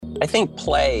I think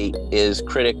play is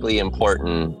critically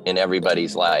important in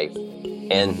everybody's life.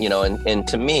 And, and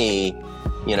to me,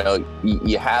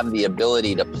 you have the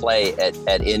ability to play at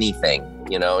anything,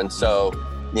 and so,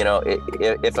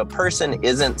 if a person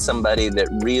isn't somebody that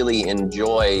really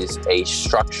enjoys a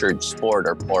structured sport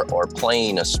or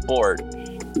playing a sport,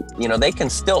 they can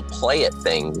still play at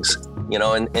things,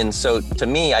 and so to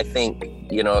me, I think,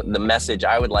 the message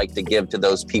I would like to give to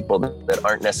those people that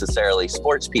aren't necessarily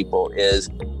sports people is,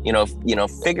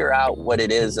 figure out what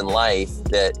it is in life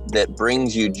that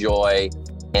brings you joy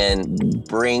and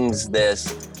brings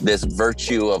this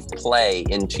virtue of play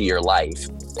into your life.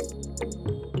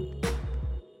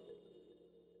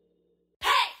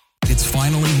 It's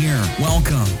finally here.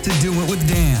 Welcome to Do It With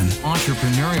Dan,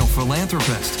 entrepreneurial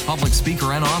philanthropist, public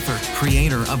speaker and author,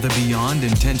 creator of the Beyond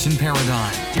Intention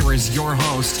Paradigm. Here is your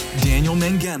host, Daniel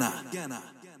Mangena.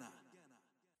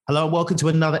 Hello, welcome to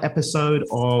another episode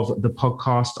of the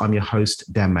podcast. I'm your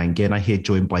host, Dan Mangena, here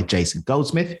joined by Jason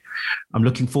Goldsmith. I'm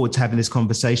looking forward to having this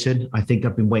conversation. I think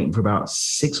I've been waiting for about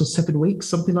 6 or 7 weeks,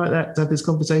 something like that, to have this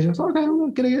conversation. So, okay,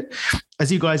 I'm getting it.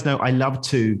 As you guys know, I love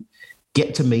to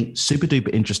get to meet super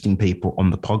duper interesting people on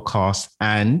the podcast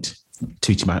and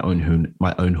tooting my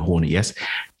own horn, yes,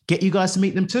 get you guys to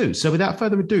meet them too. So without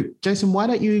further ado, Jason, why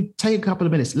don't you take a couple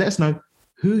of minutes, let us know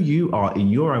who you are in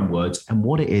your own words and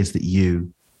what it is that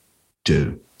you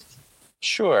do.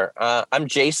 Sure. I'm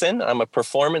Jason. I'm a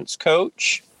performance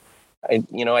coach.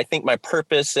 I think my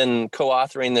purpose in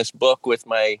co-authoring this book with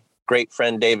my great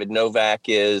friend David Novak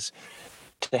is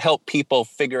to help people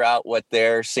figure out what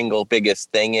their single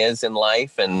biggest thing is in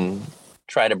life and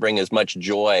try to bring as much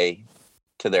joy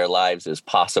to their lives as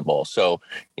possible. So,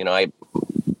 I'm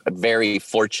very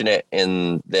fortunate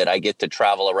in that I get to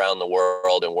travel around the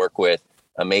world and work with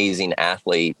amazing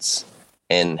athletes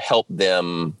and help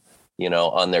them,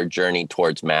 on their journey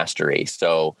towards mastery.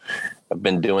 So I've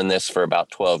been doing this for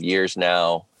about 12 years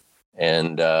now.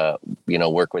 And,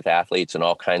 work with athletes in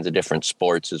all kinds of different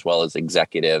sports, as well as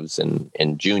executives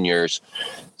and juniors.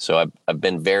 So I've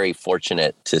been very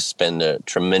fortunate to spend a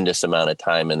tremendous amount of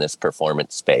time in this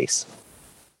performance space.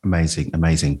 Amazing,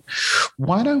 amazing.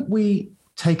 Why don't we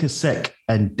take a sec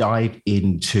and dive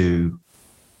into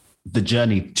the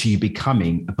journey to you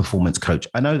becoming a performance coach?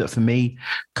 I know that for me,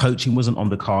 coaching wasn't on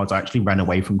the cards. I actually ran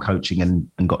away from coaching and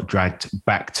got dragged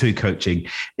back to coaching.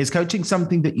 Is coaching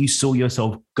something that you saw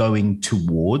yourself going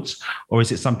towards, or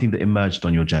is it something that emerged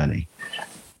on your journey?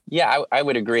 Yeah, I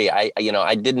would agree. I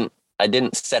didn't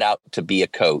set out to be a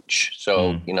coach.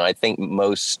 So, I think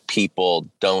most people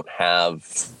don't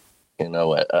have,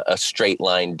 a straight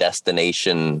line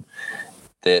destination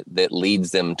that leads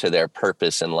them to their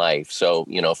purpose in life. So,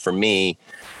 for me,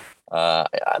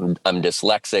 I'm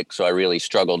dyslexic, so I really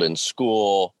struggled in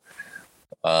school.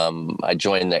 I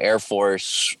joined the Air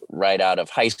Force right out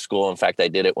of high school. In fact, I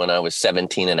did it when I was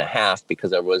 17 and a half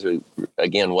because I wasn't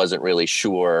really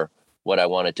sure what I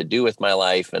wanted to do with my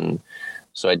life. And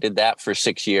so I did that for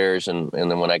 6 years. And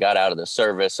then when I got out of the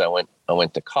service, I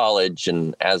went to college.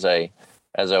 And as I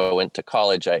went to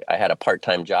college, I had a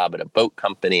part-time job at a boat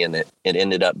company, and it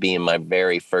ended up being my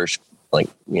very first,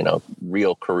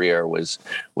 real career was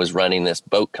running this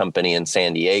boat company in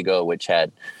San Diego, which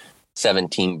had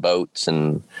 17 boats.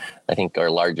 And I think our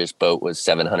largest boat was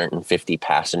 750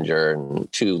 passenger and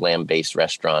 2 land-based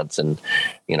restaurants. And,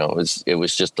 it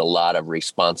was just a lot of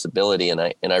responsibility. And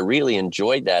I really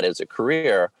enjoyed that as a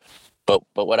career. But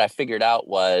what I figured out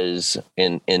was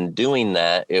in doing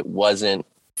that, it wasn't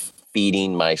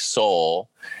feeding my soul.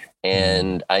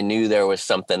 And I knew there was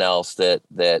something else that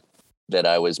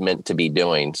I was meant to be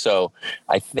doing. So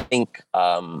I think,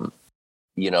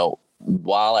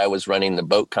 while I was running the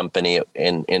boat company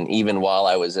and even while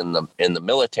I was in the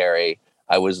military,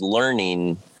 I was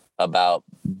learning about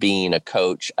being a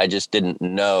coach. I just didn't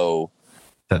know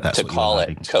that's to call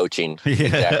it coaching. Yeah.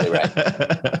 Exactly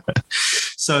right.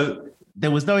 So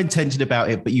there was no intention about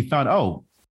it, but you found,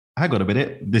 hang on a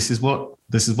minute, this is what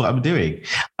I'm doing.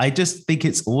 I just think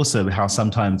it's awesome how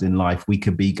sometimes in life we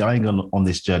could be going on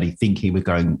this journey thinking we're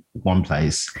going one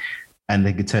place, and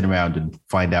they could turn around and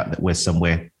find out that we're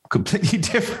somewhere completely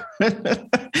different.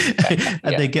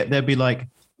 And they get there and be like,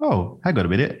 oh, hang on a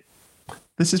minute,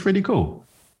 this is really cool.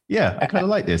 Yeah, I kind of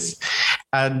like this.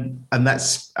 And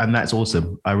that's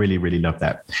awesome. I really, really love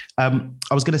that. I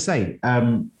was going to say,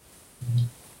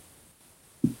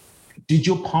 did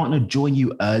your partner join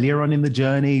you earlier on in the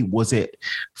journey? Was it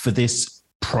for this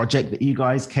project that you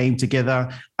guys came together?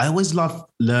 I always love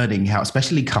learning how,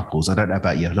 especially couples, I don't know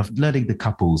about you, I love learning the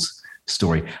couples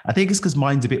story. I think it's because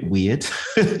mine's a bit weird.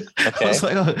 Okay. I was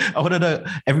like, oh, I want to know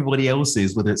everybody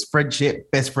else's, whether it's friendship,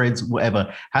 best friends,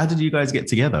 whatever. How did you guys get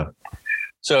together?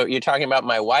 So you're talking about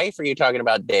my wife, or you're talking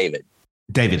about David?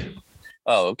 David.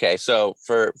 Oh, okay. So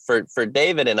for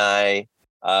David and I,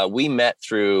 we met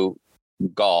through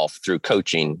golf, through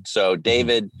coaching. So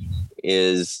David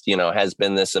is, has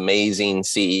been this amazing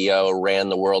CEO, ran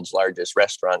the world's largest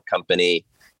restaurant company,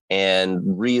 and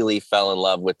really fell in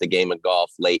love with the game of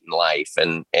golf late in life.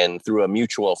 And through a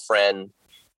mutual friend,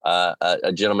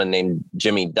 a gentleman named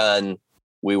Jimmy Dunn,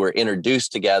 we were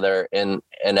introduced together. And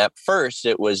at first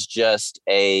it was just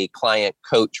a client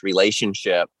coach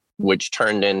relationship, which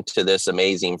turned into this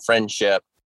amazing friendship.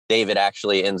 David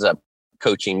actually ends up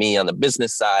coaching me on the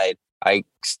business side. I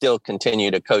still continue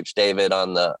to coach David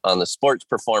on the sports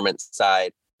performance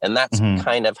side. And that's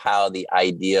kind of how the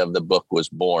idea of the book was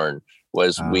born,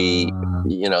 was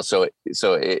so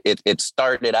it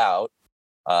started out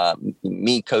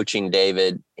me coaching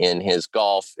David in his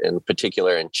golf, in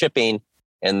particular in chipping,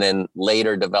 and then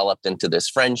later developed into this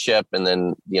friendship. And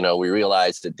then, we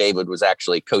realized that David was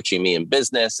actually coaching me in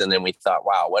business. And then we thought,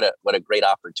 wow, what a great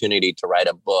opportunity to write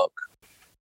a book,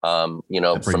 from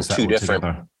two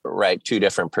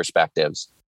different perspectives.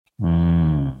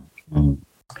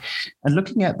 And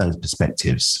looking at those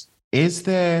perspectives,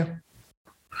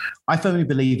 I firmly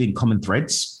believe in common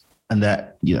threads, and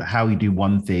that, how you do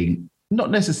one thing,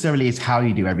 not necessarily is how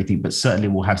you do everything, but certainly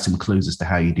will have some clues as to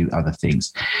how you do other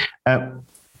things.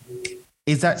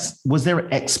 Was there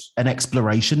an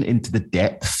exploration into the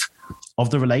depth of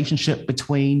the relationship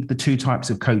between the two types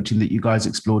of coaching that you guys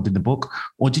explored in the book?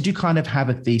 Or did you kind of have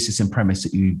a thesis and premise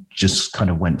that you just kind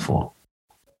of went for?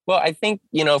 Well, I think,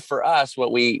 for us,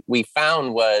 what we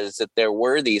found was that there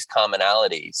were these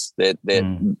commonalities that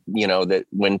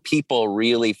when people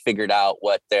really figured out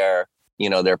what their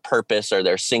purpose or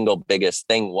their single biggest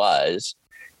thing was,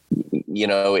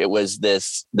 it was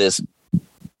this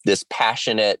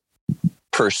passionate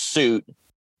pursuit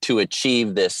to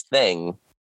achieve this thing.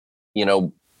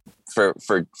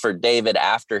 For David,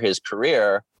 after his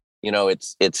career,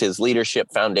 it's his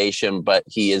leadership foundation, but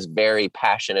he is very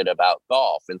passionate about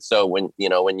golf. And so when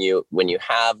you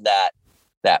have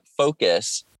that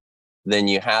focus, then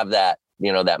you have that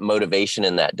motivation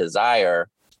and that desire,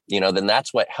 then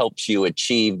that's what helps you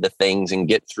achieve the things and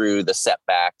get through the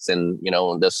setbacks and,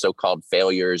 the so-called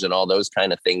failures and all those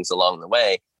kind of things along the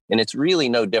way. And it's really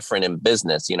no different in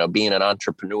business, being an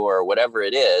entrepreneur or whatever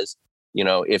it is,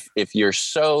 if you're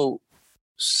so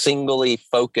singly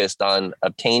focused on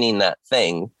obtaining that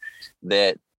thing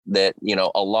that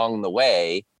along the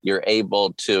way you're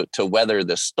able to weather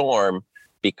the storm,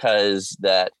 because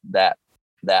that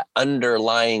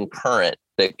underlying current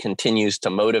that continues to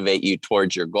motivate you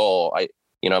towards your goal.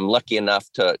 I'm lucky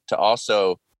enough to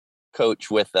also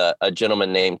coach with a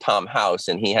gentleman named Tom House,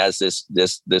 and he has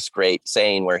this great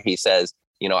saying where he says,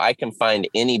 I can find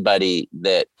anybody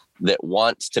that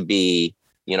wants to be,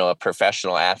 a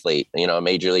professional athlete, a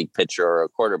major league pitcher or a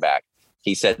quarterback.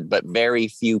 He said, but very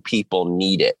few people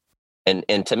need it.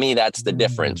 And to me, that's the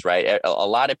difference, right? A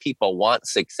lot of people want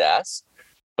success,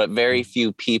 but very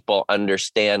few people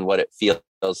understand what it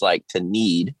feels like to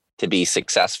need to be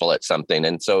successful at something.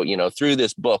 And so, through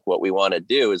this book, what we want to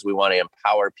do is we want to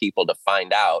empower people to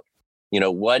find out,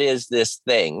 what is this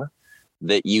thing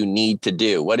that you need to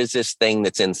do? What is this thing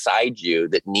that's inside you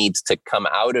that needs to come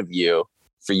out of you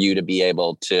for you to be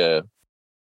able to,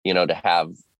 to have,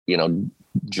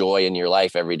 joy in your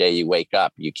life every day you wake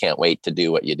up? You can't wait to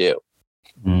do what you do.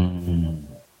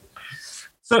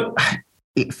 So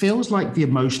it feels like the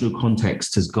emotional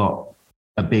context has got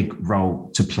a big role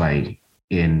to play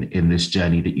in this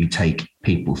journey that you take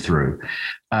people through.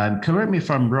 Correct me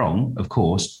if I'm wrong, of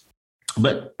course,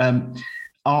 but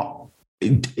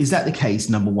is that the case,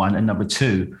 number one? And number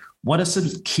two, what are some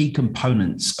key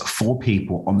components for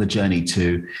people on the journey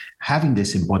to having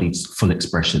this embodied full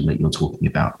expression that you're talking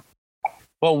about?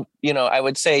 Well, I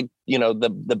would say,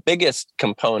 the biggest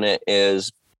component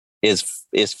is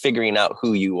figuring out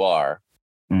who you are,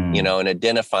 and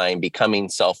identifying, becoming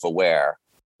self-aware,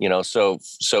 so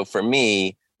for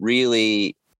me,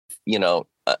 really,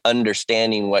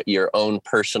 understanding what your own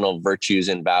personal virtues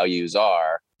and values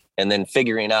are, and then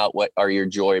figuring out what are your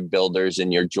joy builders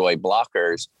and your joy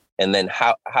blockers. And then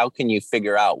how can you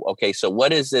figure out, okay, so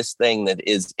what is this thing that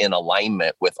is in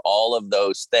alignment with all of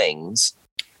those things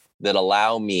that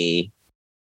allow me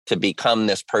to become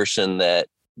this person that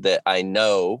I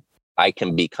know I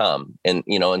can become? And,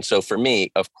 and so for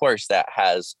me, of course, that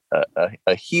has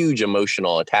a huge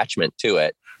emotional attachment to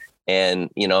it.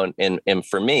 And, and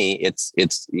for me, it's,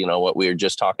 what we were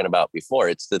just talking about before.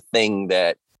 It's the thing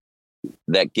that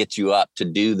that gets you up to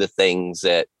do the things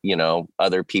that, you know,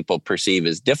 other people perceive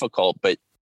as difficult, but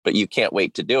you can't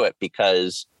wait to do it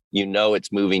because you know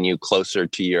it's moving you closer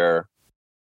to your,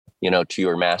 you know, to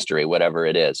your mastery, whatever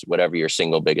it is, whatever your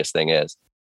single biggest thing is.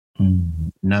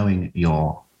 Knowing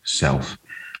yourself.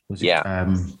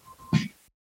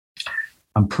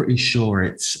 I'm pretty sure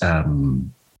it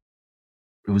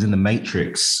was in the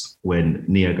Matrix when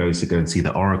Neo goes to go and see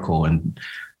the Oracle, and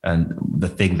the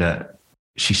thing that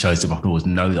she shows him was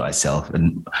know thyself.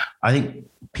 And I think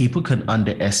people can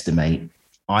underestimate,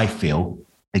 I feel,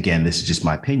 again, this is just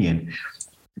my opinion,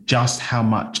 just how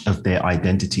much of their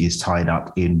identity is tied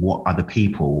up in what other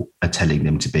people are telling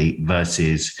them to be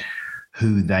versus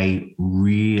who they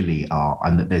really are.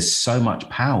 And that there's so much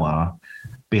power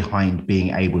behind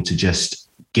being able to just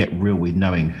get real with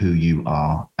knowing who you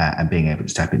are and being able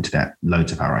to tap into that.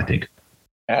 Loads of power, I think.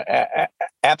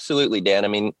 Absolutely, Dan. I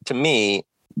mean, to me,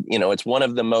 you know, it's one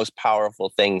of the most powerful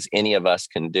things any of us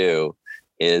can do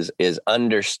is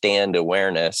understand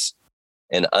awareness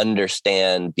and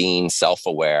understand being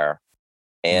self-aware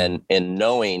and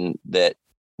knowing that,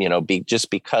 you know, just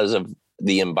because of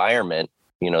the environment,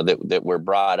 you know, that we're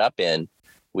brought up in,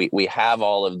 we have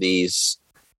all of these,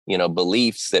 you know,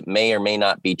 beliefs that may or may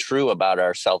not be true about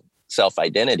our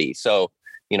self-identity. So,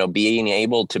 you know, being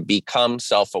able to become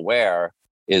self-aware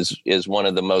is one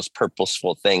of the most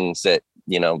purposeful things that,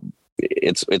 you know,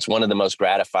 it's one of the most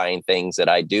gratifying things that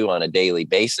I do on a daily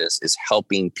basis is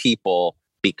helping people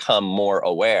become more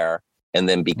aware and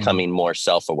then becoming more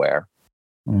self-aware.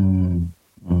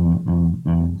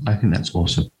 I think that's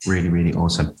awesome. Really, really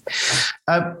awesome.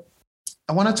 I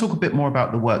want to talk a bit more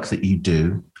about the work that you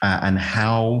do and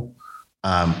how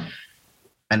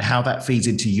that feeds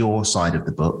into your side of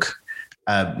the book.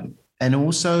 And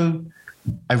also,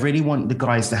 I really want the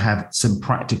guys to have some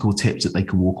practical tips that they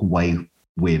can walk away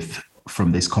with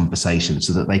from this conversation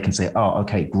so that they can say, oh,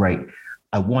 okay, great.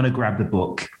 I want to grab the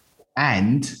book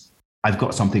and I've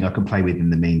got something I can play with in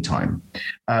the meantime.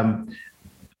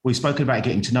 We've spoken about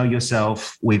getting to know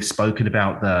yourself. We've spoken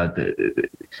about the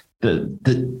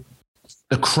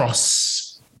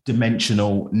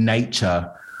cross-dimensional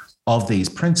nature of these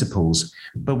principles.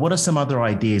 But what are some other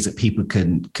ideas that people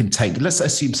can take? Let's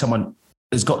assume someone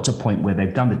has got to a point where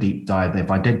they've done the deep dive,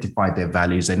 they've identified their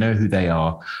values, they know who they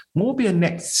are. What will be a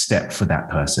next step for that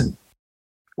person?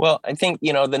 Well, I think,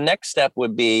 you know, the next step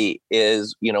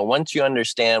is, you know, once you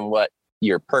understand what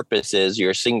your purpose is,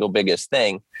 your single biggest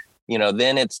thing, you know,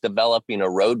 then it's developing a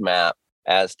roadmap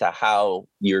as to how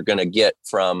you're going to get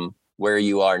from where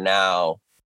you are now,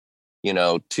 you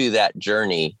know, to that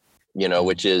journey, you know,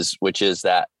 which is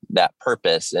that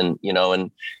purpose. And, you know,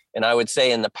 and I would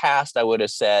say in the past, I would have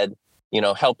said, you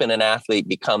know, helping an athlete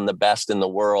become the best in the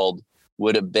world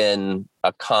would have been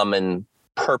a common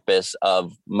purpose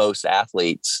of most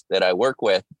athletes that I work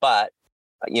with. But,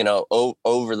 you know,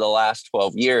 over the last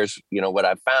 12 years, you know, what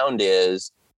I've found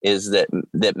is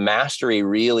that mastery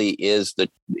really is the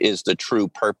true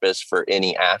purpose for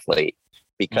any athlete,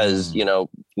 because, you know,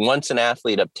 once an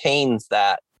athlete obtains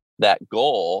that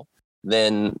goal,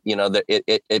 then, you know,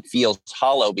 it feels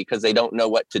hollow because they don't know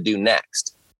what to do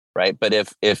next. Right. But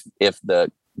if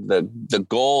the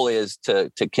goal is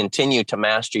to continue to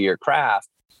master your craft,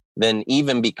 then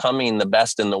even becoming the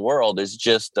best in the world is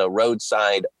just a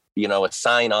roadside, you know, a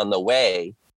sign on the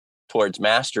way towards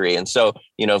mastery. And so,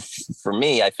 you know, for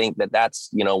me, I think that's,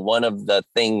 you know, one of the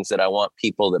things that I want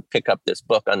people to pick up this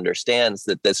book understands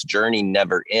that this journey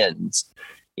never ends,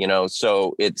 you know.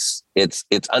 So it's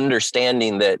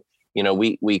understanding that, you know,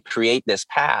 we create this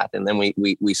path and then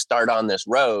we start on this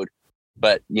road.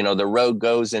 But, you know, the road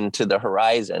goes into the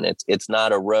horizon. It's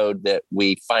not a road that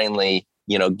we finally,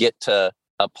 you know, get to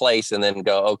a place and then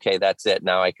go, okay, that's it.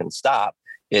 Now I can stop.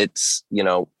 It's, you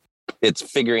know, it's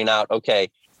figuring out, okay,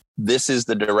 this is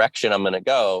the direction I'm going to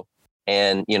go.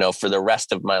 And, you know, for the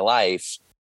rest of my life,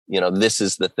 you know, this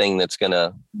is the thing that's going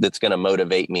to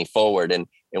motivate me forward. And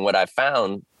what I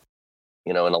found,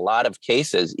 you know, in a lot of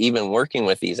cases, even working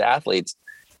with these athletes,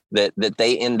 that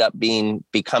they end up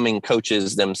becoming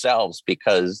coaches themselves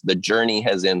because the journey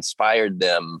has inspired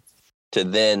them to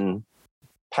then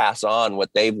pass on what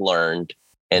they've learned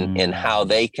and how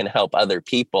they can help other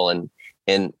people.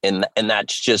 And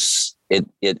that's just, it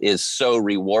is so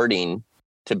rewarding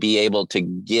to be able to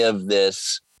give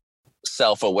this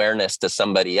self-awareness to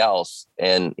somebody else.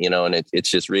 And, you know, and it's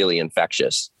just really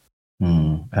infectious.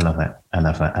 I love that.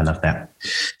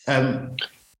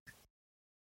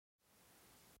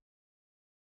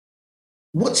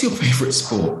 What's your favorite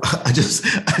sport? I just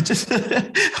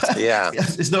yeah.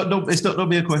 It's not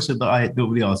normally a question that I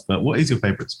normally ask, but what is your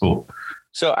favorite sport?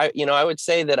 So I would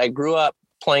say that I grew up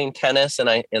playing tennis and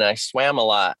I swam a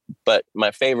lot, but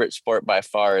my favorite sport by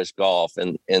far is golf.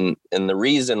 And the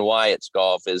reason why it's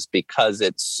golf is because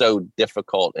it's so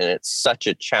difficult and it's such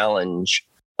a challenge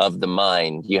of the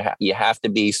mind. You have to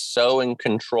be so in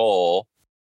control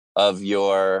of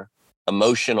your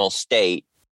emotional state.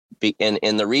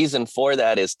 And the reason for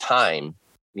that is time.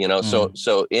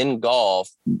 So in golf,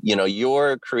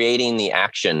 you're creating the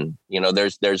action.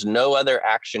 There's no other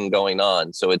action going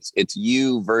on. So it's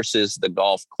you versus the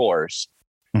golf course.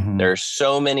 Mm-hmm. There's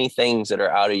so many things that are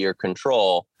out of your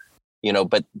control,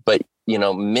 but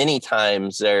many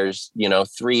times there's,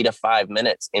 3 to 5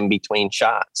 minutes in between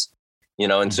shots, and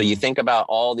mm-hmm. So you think about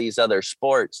all these other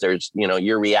sports, there's,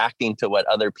 you're reacting to what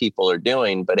other people are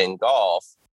doing, but in golf,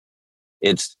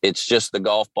 it's just the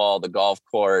golf ball, the golf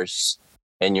course,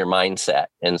 and your mindset.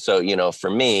 And so,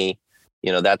 for me,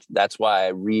 that's why I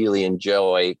really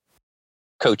enjoy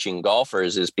coaching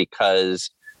golfers, is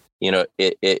because,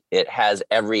 it has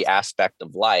every aspect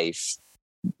of life,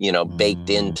 baked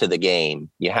into the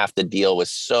game. You have to deal with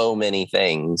so many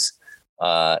things,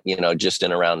 just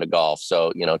in a round of golf.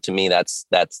 So, to me, that's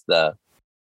the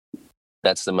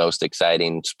most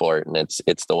exciting sport. And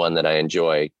it's the one that I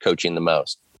enjoy coaching the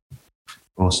most.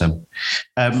 Awesome.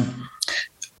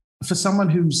 For someone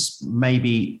who's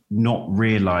maybe not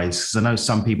realized, because I know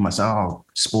some people might say, oh,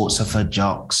 sports are for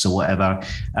jocks or whatever.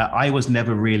 I was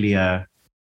never really a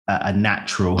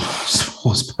natural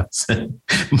sports person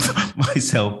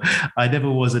myself. I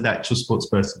never was a natural sports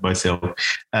person myself.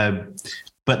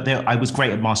 But I was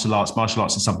great at martial arts. Martial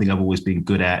arts is something I've always been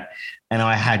good at. And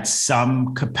I had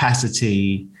some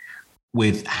capacity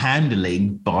with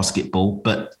handling basketball,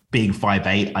 but being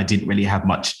 5'8", I didn't really have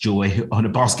much joy on a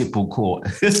basketball court.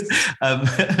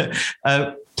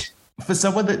 For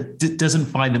someone that doesn't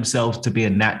find themselves to be a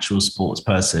natural sports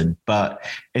person, but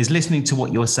is listening to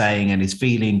what you're saying and is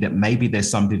feeling that maybe there's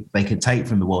something they can take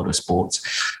from the world of sports,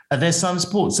 are there some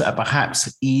sports that are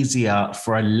perhaps easier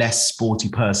for a less sporty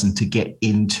person to get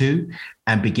into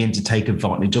and begin to take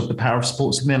advantage of the power of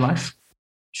sports in their life?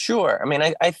 Sure. I mean,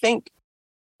 I think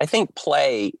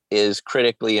play is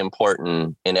critically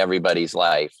important in everybody's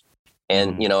life.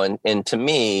 And, and to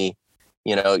me,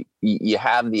 you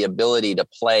have the ability to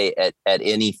play at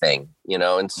anything,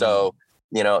 and so,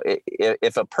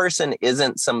 if a person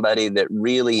isn't somebody that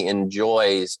really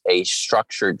enjoys a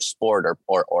structured sport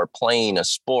or playing a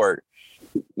sport,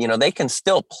 they can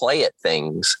still play at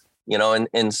things,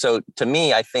 and so to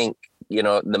me, I think,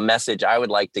 the message I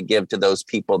would like to give to those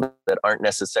people that aren't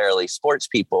necessarily sports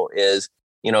people is,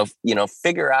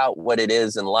 figure out what it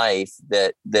is in life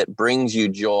that brings you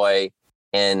joy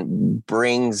and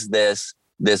brings this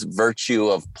virtue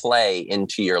of play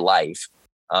into your life.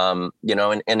 And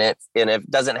it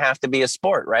doesn't have to be a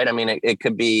sport, right? I mean, it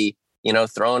could be,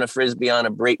 throwing a Frisbee on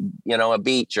a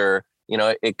beach, or,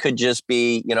 it could just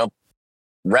be,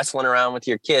 wrestling around with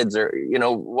your kids, or,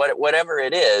 whatever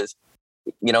it is,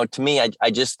 to me,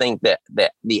 I just think that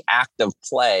the act of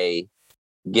play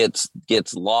gets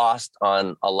lost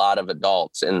on a lot of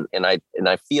adults. And I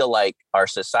feel like our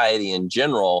society in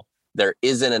general, there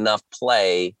isn't enough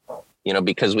play,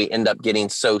 because we end up getting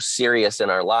so serious in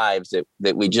our lives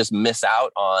that we just miss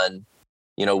out on,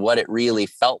 what it really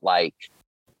felt like,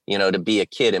 to be a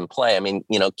kid and play. I mean,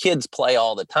 kids play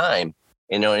all the time,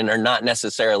 and are not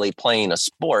necessarily playing a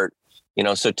sport,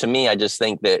 so to me, I just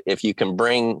think that if you can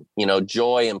bring,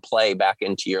 joy and play back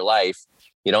into your life,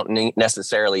 you don't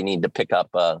necessarily need to pick up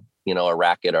a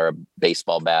racket or a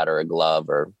baseball bat or a glove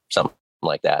or something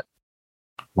like that.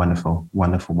 Wonderful,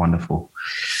 wonderful, wonderful.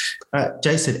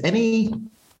 Jason,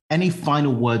 any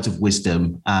final words of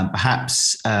wisdom?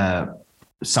 Perhaps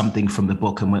something from the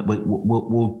book, and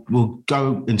we'll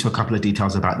go into a couple of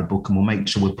details about the book, and we'll make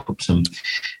sure we put some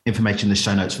information in the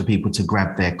show notes for people to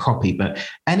grab their copy. But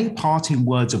any parting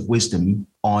words of wisdom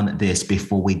on this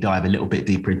before we dive a little bit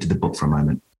deeper into the book for a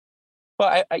moment?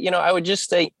 Well, I would just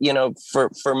say, for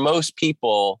most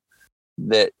people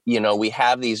that, we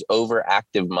have these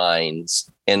overactive minds,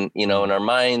 and, in our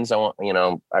minds, I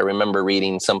remember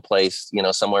reading someplace,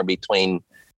 somewhere between,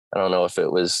 I don't know if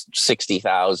it was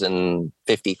 60,000,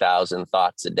 50,000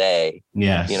 thoughts a day.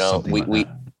 Yeah.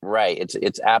 Right.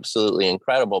 It's absolutely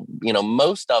incredible.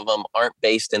 Most of them aren't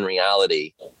based in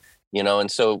reality, and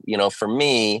so, for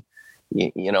me,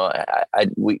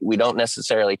 we don't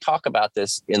necessarily talk about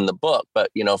this in the book, but,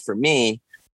 for me,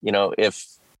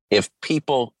 if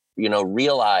people,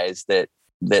 realize that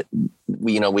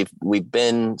we've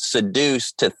been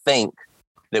seduced to think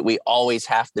that we always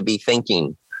have to be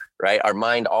thinking, right? Our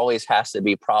mind always has to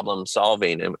be problem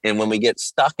solving. And when we get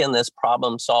stuck in this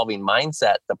problem solving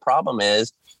mindset, the problem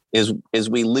is is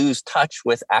we lose touch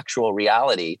with actual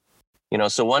reality.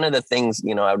 So one of the things,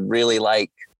 I would really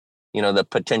like, the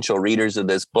potential readers of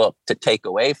this book to take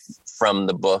away from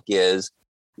the book is,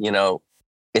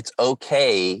 it's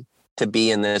okay to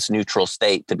be in this neutral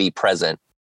state, to be present,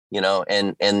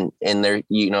 and there,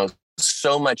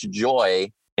 so much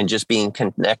joy in just being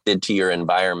connected to your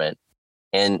environment,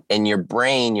 and your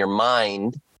brain, your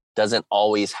mind doesn't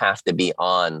always have to be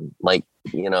on. Like,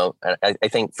 I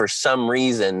think for some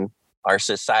reason our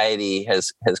society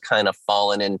has kind of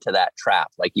fallen into that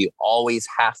trap. Like, you always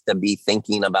have to be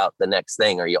thinking about the next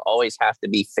thing, or you always have to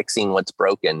be fixing what's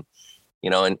broken,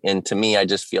 and to me, I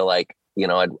just feel like,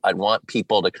 I'd want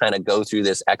people to kind of go through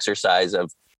this exercise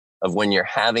of when you're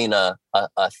having a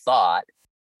thought,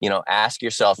 ask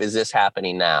yourself, is this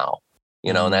happening now?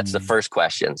 And that's the first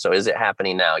question. So is it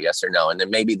happening now? Yes or no? And then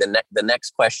maybe the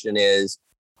next question is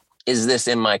this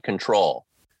in my control?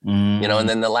 And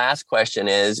then the last question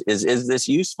is this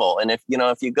useful? And if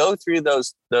you go through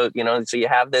those, so you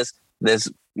have this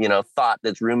thought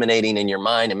that's ruminating in your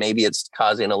mind, and maybe it's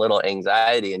causing a little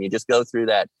anxiety, and you just go through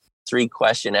that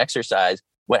 3-question exercise,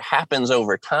 what happens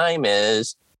over time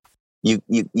is you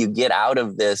get out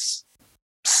of this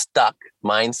stuck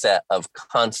mindset of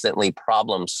constantly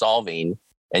problem solving,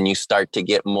 and you start to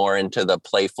get more into the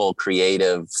playful,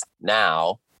 creative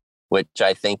now, which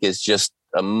I think is just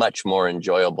a much more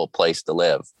enjoyable place to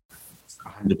live.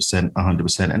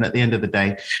 100%. And at the end of the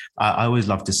day, I always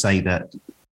love to say that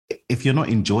if you're not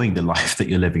enjoying the life that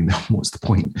you're living, then what's the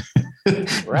point?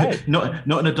 Right. Not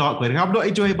in a dark way. Like, I'm not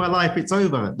enjoying my life, it's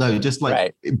over. No, just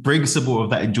like bring some more of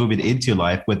that enjoyment into your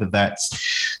life, whether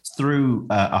that's through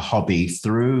a hobby,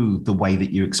 through the way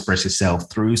that you express yourself,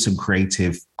 through some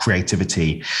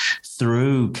creativity,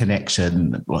 through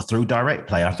connection, or through direct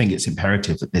play. I think it's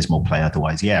imperative that there's more play.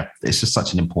 Otherwise, it's just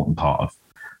such an important part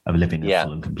of living a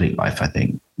full and complete life, I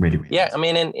think. Really, really. Yeah. I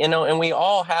mean, and we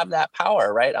all have that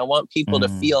power, right? I want people to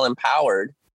feel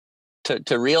empowered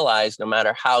to realize no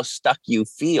matter how stuck you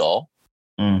feel,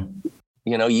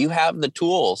 you have the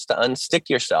tools to unstick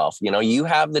yourself. You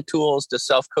have the tools to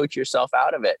self-coach yourself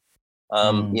out of it.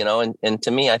 And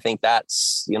to me, I think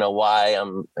that's, why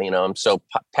I'm so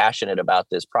passionate about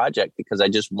this project, because I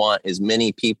just want as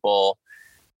many people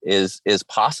as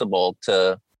possible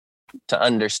to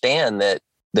understand that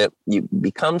you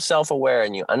become self-aware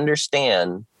and you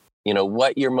understand,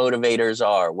 what your motivators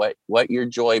are, what your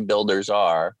joy builders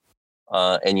are,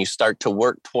 and you start to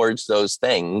work towards those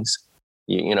things,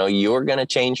 you're going to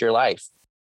change your life.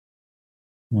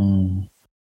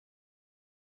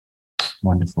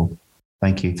 Wonderful.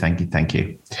 Thank you.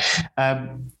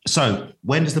 So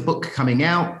when is the book coming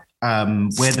out?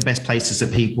 Where are the best places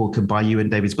that people can buy you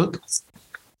and David's book?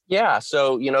 Yeah.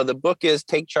 So, the book is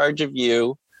Take Charge of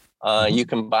You. You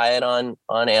can buy it on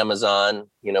Amazon.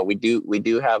 We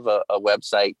do have a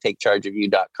website,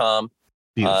 takechargeofyou.com.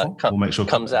 Beautiful. We'll make sure it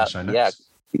comes out.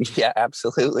 Yeah,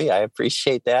 absolutely. I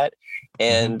appreciate that.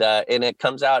 And it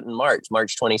comes out in March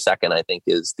 22nd, I think,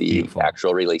 is the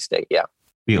actual release date. Yeah.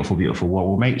 Beautiful. Well,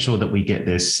 we'll make sure that we get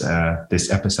this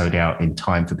episode out in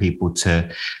time for people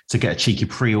to get a cheeky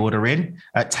pre-order in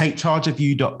at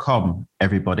takechargeofyou.com.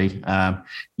 Everybody,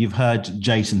 you've heard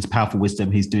Jason's powerful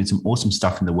wisdom. He's doing some awesome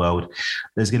stuff in the world.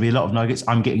 There's going to be a lot of nuggets.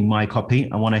 I'm getting my copy.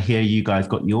 I want to hear you guys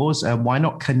got yours. Why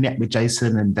not connect with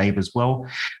Jason and Dave as well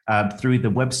through the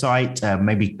website?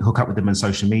 Maybe hook up with them on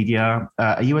social media.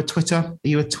 Are you a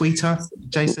tweeter,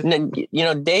 Jason?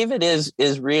 David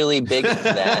is really big into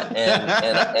that,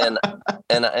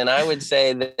 and I would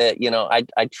say that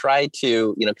I try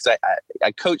to because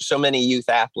I coach so many youth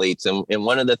athletes, and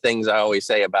one of the things I always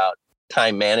say about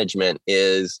time management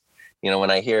is, when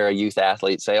I hear a youth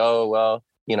athlete say, oh, well,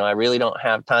 I really don't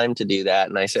have time to do that.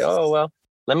 And I say, oh, well,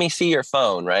 let me see your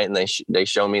phone. Right. And they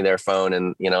show me their phone,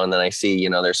 and, and then I see,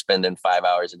 they're spending 5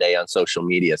 hours a day on social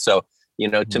media. So,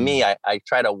 to me, I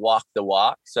try to walk the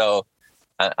walk. So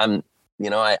I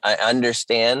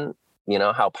understand,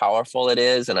 how powerful it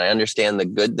is, and I understand the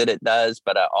good that it does,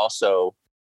 but I also,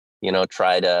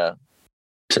 try to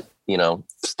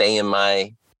stay in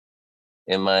my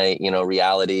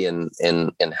reality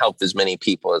and help as many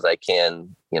people as I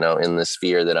can, in the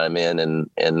sphere that I'm in,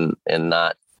 and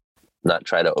not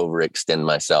try to overextend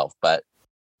myself. But,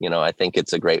 I think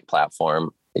it's a great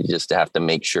platform. You just have to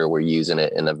make sure we're using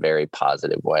it in a very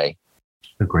positive way.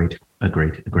 Agreed.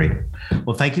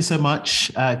 Well, thank you so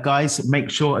much, guys. Make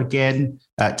sure, again,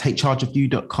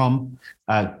 takechargeofyou.com.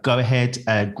 Go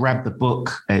ahead, grab the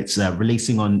book. It's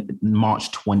releasing on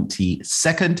March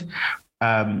 22nd.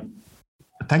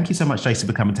 Thank you so much, Jason,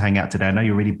 for coming to hang out today. I know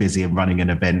you're really busy and running an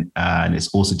event, and it's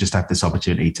also just to have this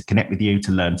opportunity to connect with you,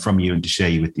 to learn from you, and to share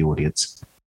you with the audience.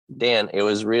 Dan, it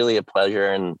was really a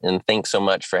pleasure. And thanks so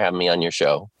much for having me on your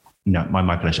show. No,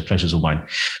 my pleasure. Pleasure's all mine.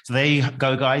 So there you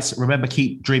go, guys. Remember,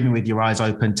 keep dreaming with your eyes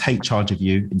open. Take charge of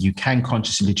you, and you can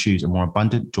consciously choose a more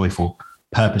abundant, joyful,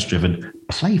 purpose-driven,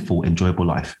 playful, enjoyable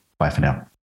life. Bye for now.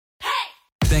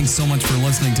 Thanks so much for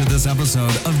listening to this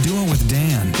episode of Do It With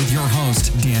Dan with your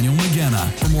host, Daniel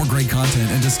McGenna. For more great content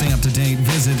and to stay up to date,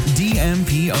 visit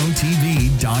dmpotv.com.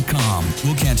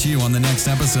 We'll catch you on the next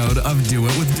episode of Do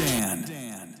It With Dan.